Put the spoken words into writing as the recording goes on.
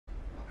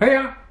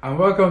Heya, and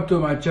welcome to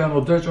my channel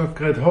Dutch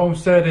Off-Grid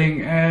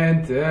Homesteading.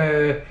 And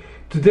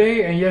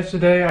today and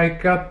yesterday I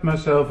got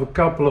myself a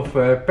couple of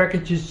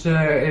packages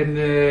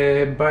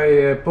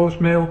by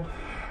post mail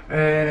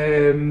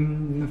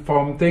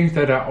from things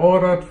that I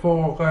ordered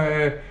for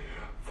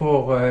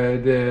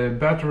the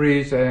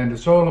batteries and the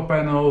solar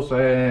panels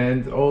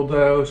and all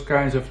those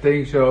kinds of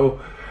things. So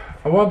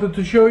I wanted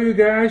to show you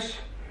guys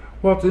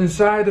what's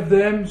inside of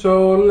them.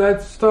 So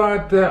let's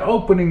start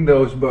opening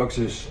those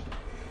boxes.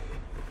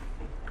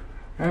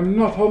 I'm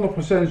not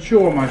 100%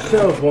 sure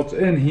myself what's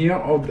in here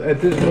at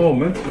this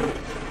moment.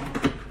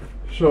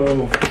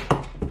 So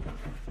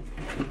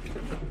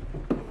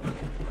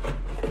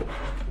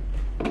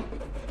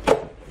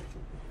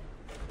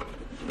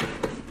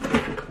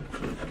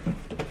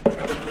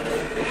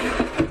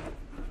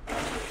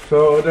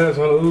there's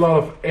a lot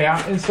of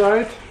air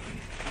inside.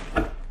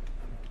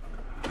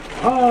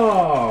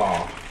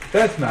 Oh,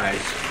 that's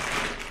nice.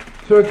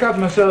 So I got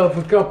myself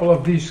a couple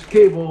of these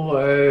cable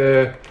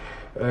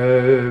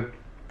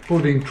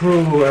putting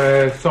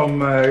through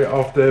some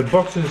of the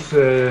boxes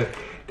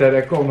that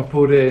I'm gonna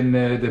put in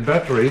the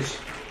batteries.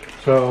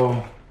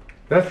 So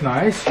that's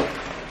nice.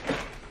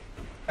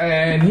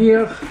 And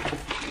here,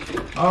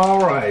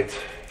 alright,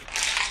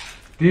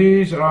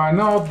 these are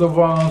not the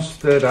ones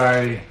that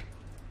I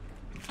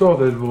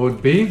thought it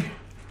would be.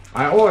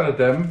 I ordered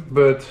them,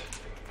 but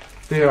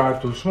they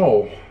are too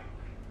small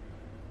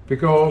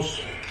because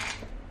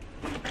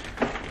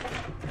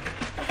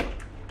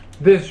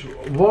this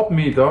watt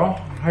meter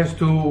has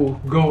to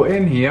go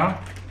in here,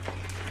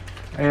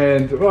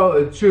 and well,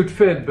 it should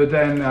fit, but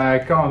then I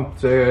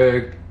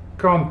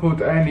can't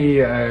put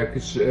any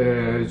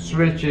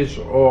switches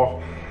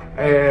or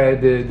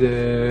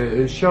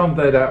the shunt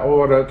that I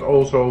ordered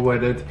also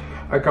with it.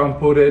 I can't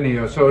put in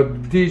here, so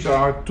these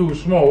are too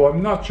small.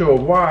 I'm not sure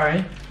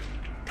why.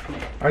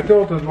 I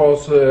thought it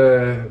was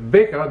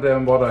bigger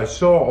than what I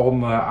saw on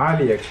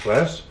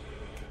AliExpress.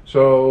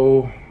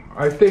 So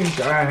I think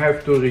I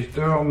have to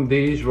return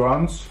these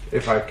ones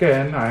if I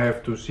can. I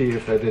have to see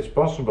if that is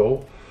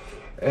possible,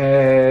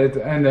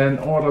 and then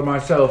order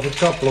myself a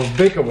couple of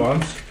bigger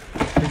ones,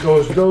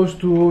 because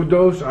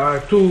those are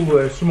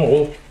too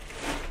small.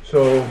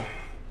 So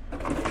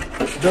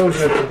those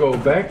have to go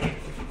back.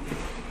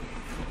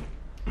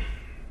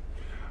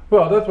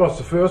 Well, that was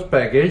the first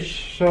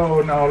package.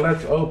 So now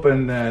let's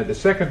open the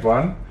second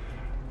one.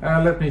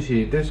 Let me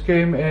see. This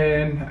came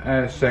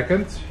in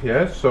second.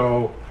 Yes.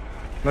 So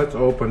let's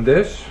open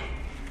this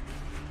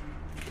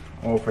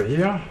over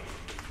here.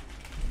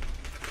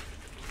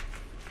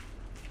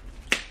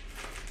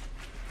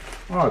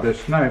 Oh,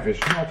 this knife is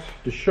not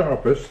the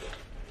sharpest,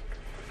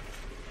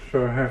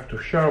 so I have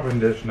to sharpen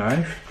this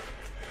knife.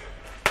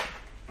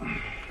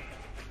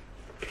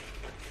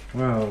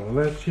 Well,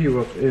 let's see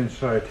what's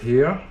inside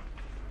here.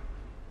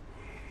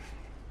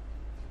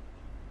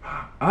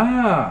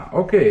 Ah,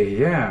 okay,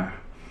 yeah.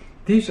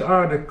 These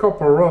are the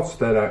copper rods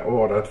that I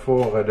ordered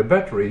for the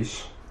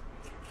batteries.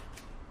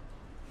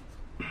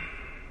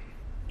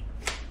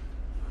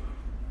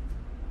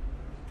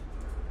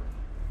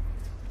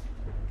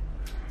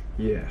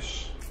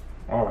 Yes.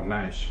 Oh,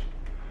 nice.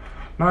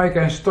 Now I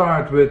can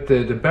start with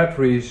the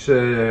batteries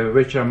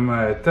which I'm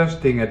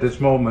testing at this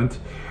moment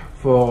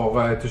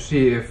for to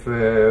see if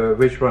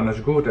which one is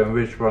good and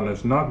which one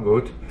is not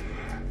good.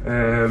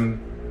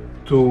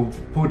 To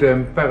put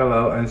them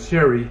parallel and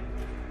serie,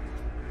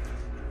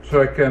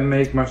 so I can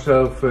make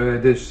myself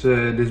this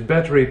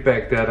battery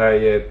pack that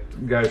I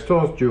guys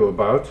told you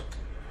about.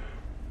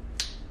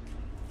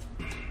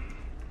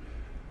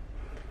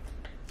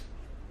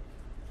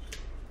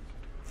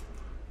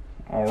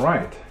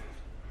 Alright,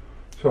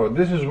 so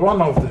this is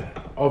one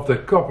of the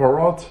copper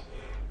rod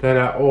that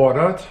I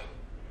ordered,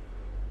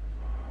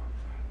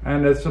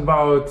 and it's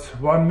about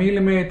 1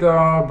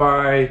 millimeter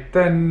by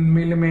 10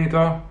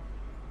 millimeter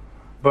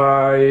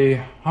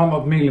by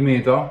 100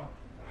 millimeter.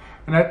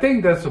 And I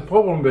think that's the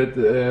problem with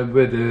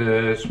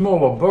the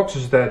smaller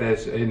boxes that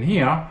is in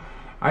here.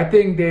 I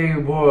think they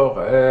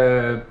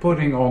were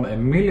putting on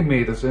in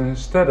millimeters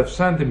instead of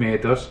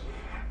centimeters,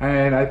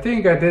 and I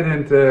think I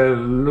didn't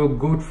look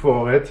good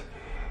for it.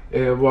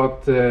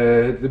 What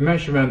the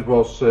measurement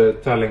was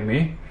telling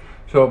me.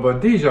 So,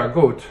 but these are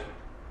good.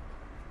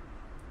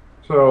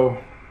 So,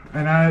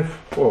 and I have,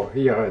 oh,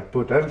 here I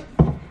put them,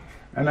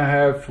 and I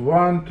have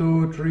 1,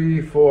 2,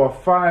 3, 4,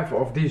 5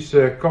 of these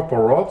copper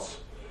rods.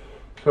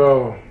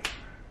 So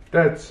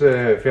that's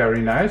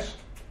very nice.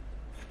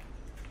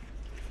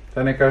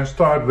 Then I can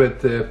start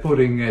with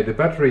putting the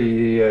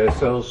battery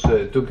cells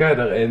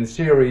together in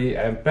serie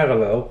and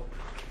parallel.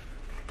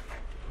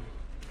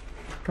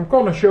 I'm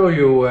gonna show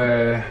you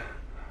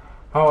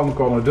how I'm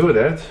gonna do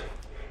that,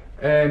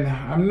 and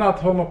I'm not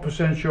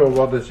 100% sure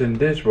what is in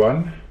this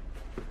one.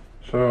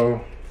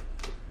 So,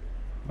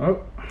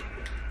 oh,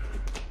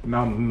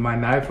 now my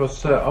knife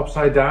was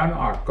upside down.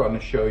 I'm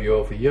gonna show you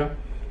over here.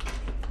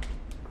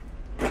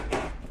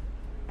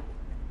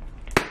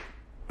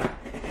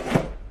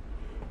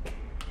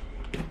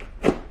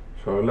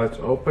 So let's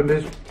open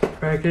this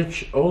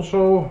package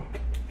also.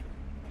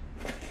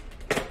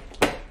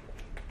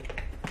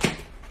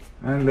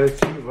 And let's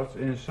see what's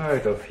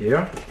inside of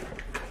here.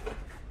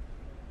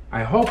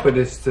 I hope it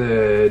is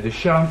the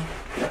shunt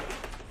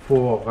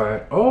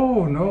for...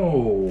 oh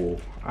no!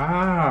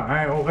 Ah,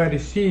 I already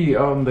see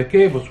on the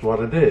cables what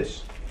it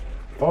is.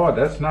 Oh,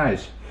 that's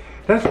nice.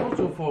 That's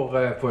also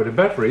for the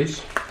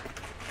batteries.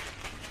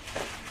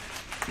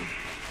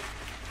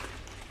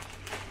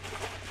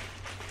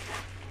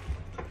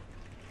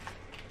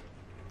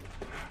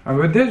 And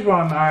with this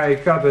one I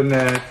got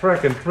a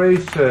track and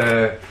trace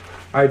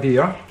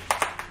idea.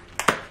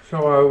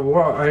 So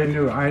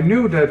I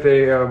knew that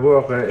they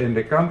were in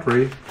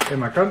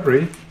my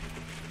country,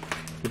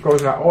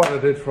 because I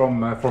ordered it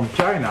from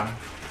China.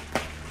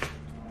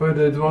 But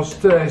it was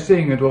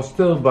saying it was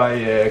still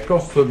by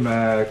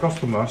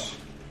customers,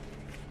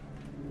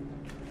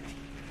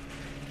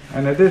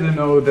 and I didn't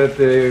know that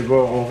they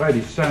were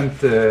already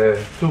sent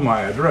to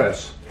my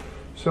address.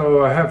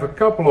 So I have a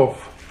couple of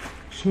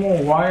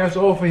small wires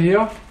over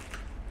here,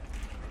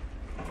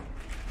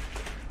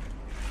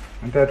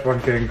 and that one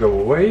can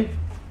go away.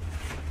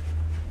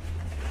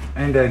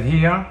 And then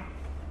here,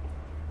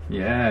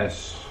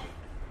 yes,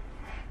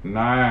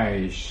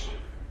 nice,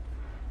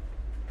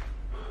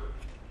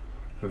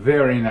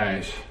 very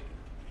nice.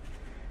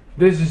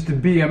 This is the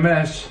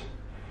BMS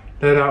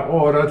that I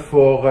ordered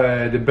for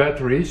the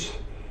batteries,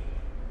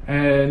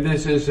 and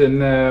this is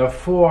a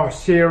 4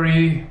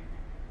 serie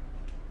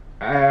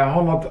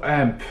 100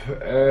 amp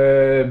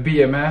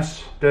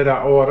BMS that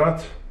I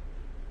ordered.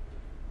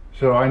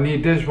 So I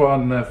need this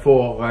one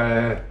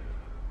for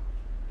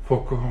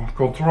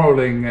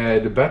controlling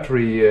the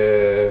battery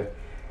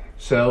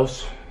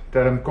cells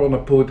that I'm gonna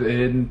put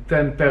in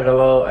 10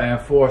 parallel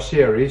and 4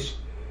 series.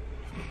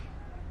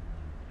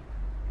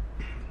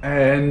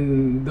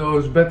 And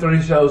those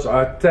battery cells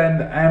are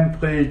 10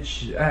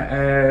 amperage,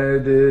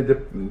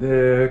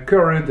 the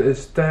current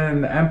is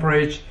 10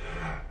 amperage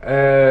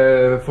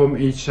from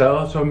each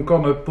cell. So I'm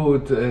gonna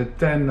put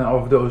 10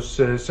 of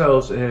those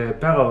cells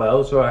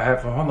parallel, so I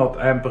have 100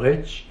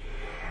 amperage.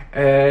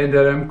 And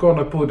then I'm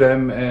gonna put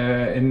them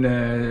in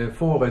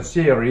 4 in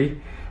series,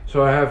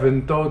 so I have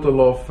a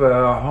total of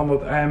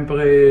 100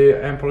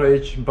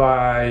 amperage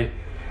by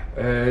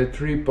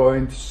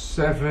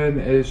 3.7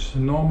 is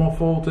normal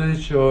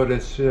voltage, so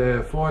that's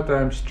 4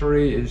 times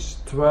 3 is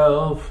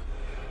 12,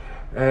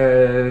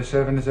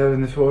 7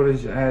 is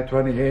voltage,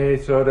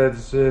 28, so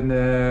that's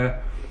a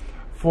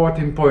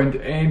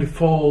 14.8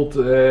 volt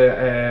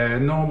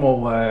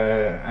normal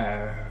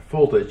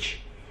voltage.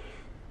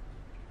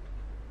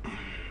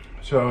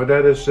 So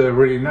that is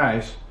really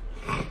nice.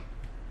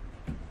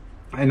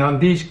 And then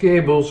these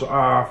cables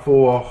are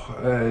for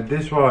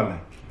this one.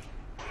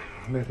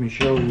 Let me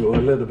show you a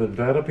little bit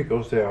better,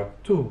 because there are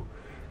 2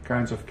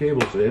 kinds of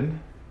cables in.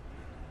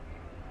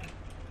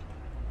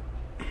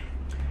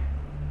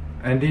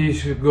 And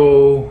these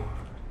go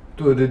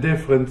to the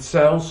different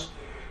cells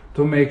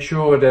to make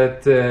sure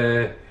that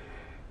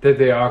that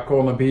they are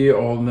gonna be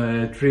on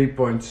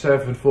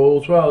 3.7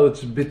 volts. Well,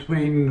 it's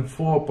between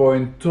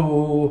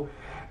 4.2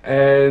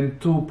 and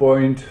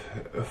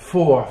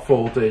 2.4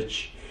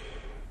 voltage.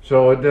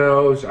 So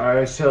those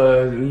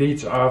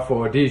leads are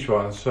for these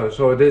ones.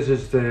 So this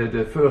is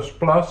the first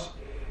plus,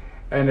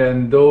 and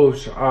then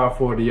those are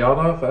for the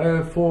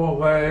other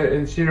 4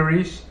 in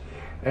series,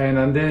 and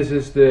then this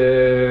is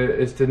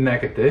the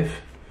negative.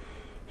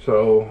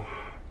 So,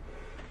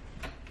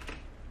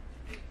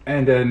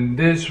 and then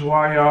this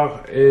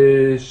wire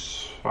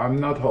is, I'm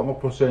not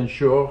 100%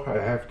 sure. I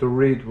have to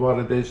read what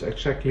it is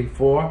exactly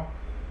for.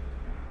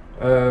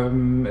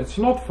 It's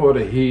not for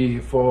the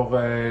heat, for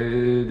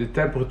the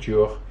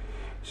temperature.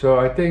 So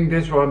I think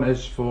this one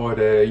is for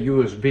the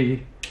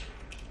USB,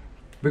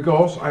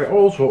 because I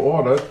also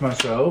ordered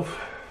myself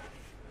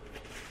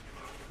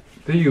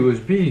the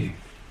USB.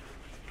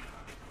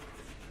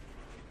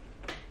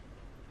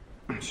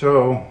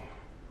 So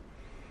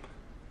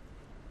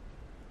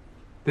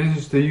this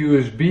is the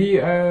USB,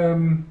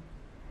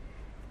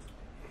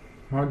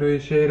 how do you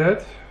say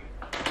that?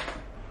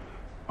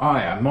 Ah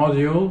yeah,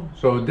 module.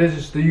 So this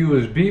is the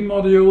USB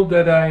module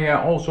that I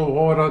also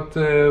ordered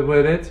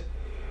with it.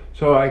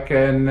 So I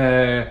can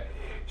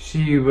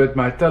see with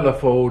my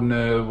telephone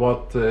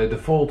what the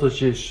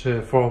voltage is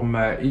from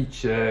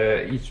each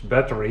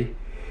battery.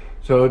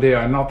 So they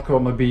are not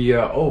gonna be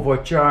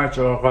overcharged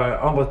or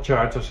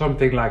undercharged or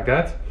something like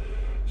that.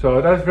 So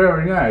that's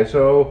very nice.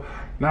 So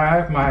now I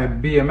have my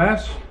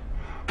BMS,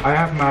 I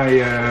have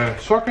my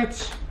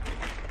sockets,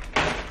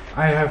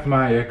 I have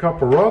my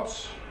copper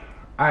rods,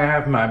 I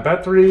have my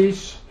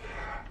batteries.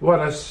 What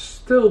I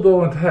still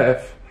don't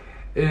have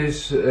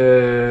is,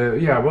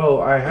 yeah,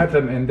 well, I had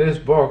them in this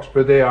box,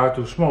 but they are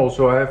too small,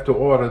 so I have to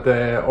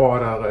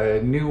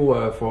order new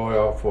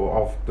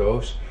of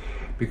those,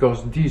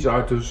 because these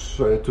are too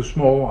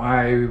small.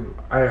 I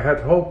had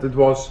hoped it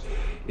was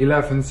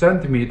 11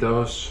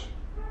 centimeters,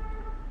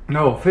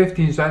 no,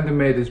 15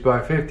 centimeters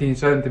by 15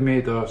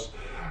 centimeters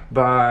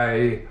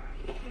by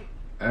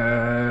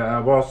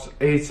was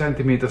 8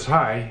 centimeters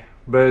high,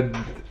 but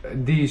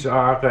these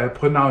are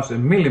pronounced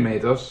in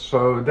millimeters,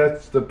 so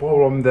that's the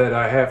problem that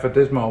I have at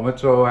this moment.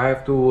 So I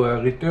have to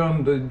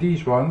return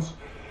these ones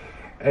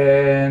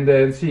and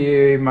then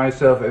see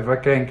myself if I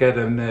can get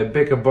a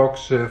bigger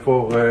box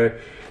for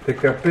the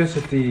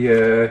capacity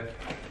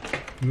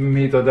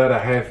meter that I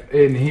have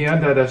in here,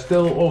 that I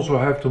still also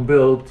have to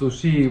build to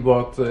see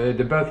what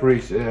the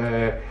batteries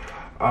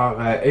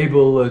are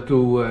able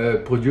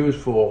to produce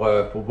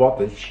for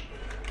wattage,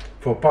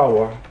 for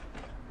power.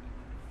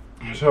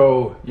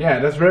 So yeah,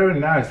 that's very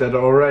nice that I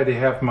already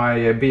have my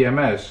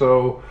BMS.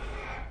 So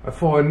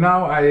for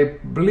now I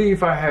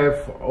believe I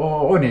have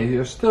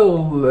only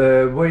still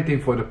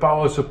waiting for the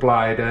power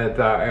supply that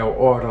I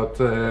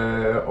ordered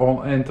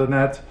on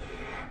internet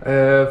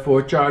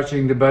for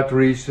charging the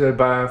batteries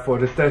for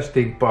the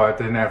testing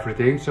part and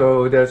everything.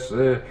 So that's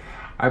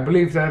I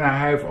believe that I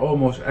have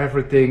almost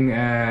everything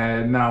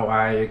now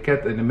I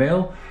get in the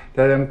mail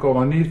that I'm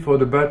gonna need for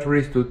the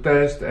batteries to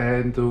test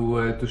and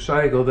to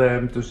cycle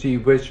them to see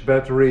which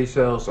battery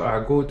cells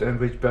are good and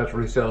which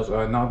battery cells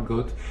are not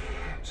good.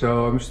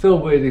 So I'm still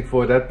waiting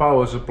for that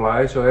power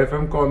supply. So if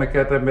I'm gonna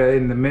get them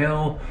in the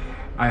mail,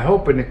 I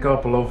hope in a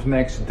couple of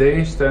next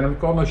days, then I'm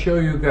gonna show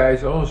you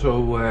guys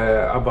also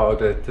about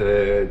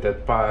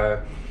that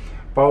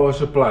power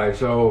supply.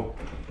 So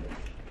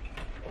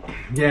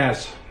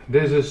yes,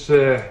 this is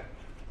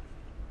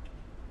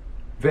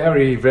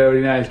very,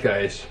 very nice,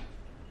 guys.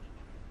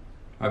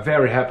 I'm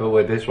very happy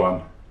with this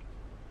one.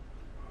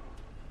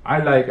 I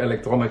like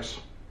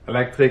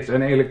electrics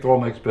and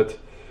electronics, but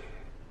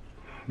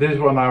this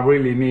one I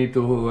really need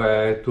to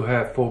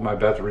have for my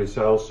battery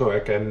cells, so I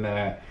can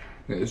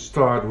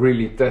start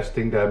really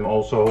testing them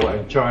also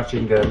and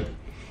charging them.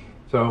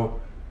 So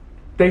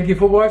thank you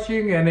for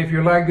watching, and if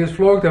you like this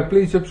vlog, then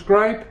please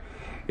subscribe.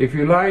 If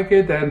you like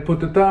it, then put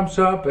the thumbs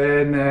up,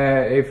 and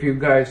if you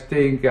guys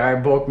think I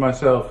bought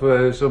myself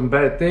some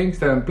bad things,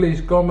 then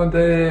please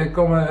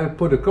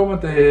put a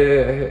comment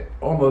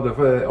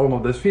under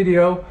this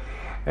video,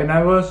 and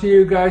I will see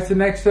you guys the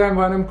next time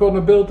when I'm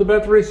gonna build the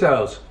battery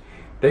cells.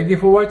 Thank you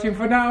for watching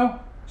for now.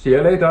 See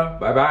you later.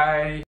 Bye bye.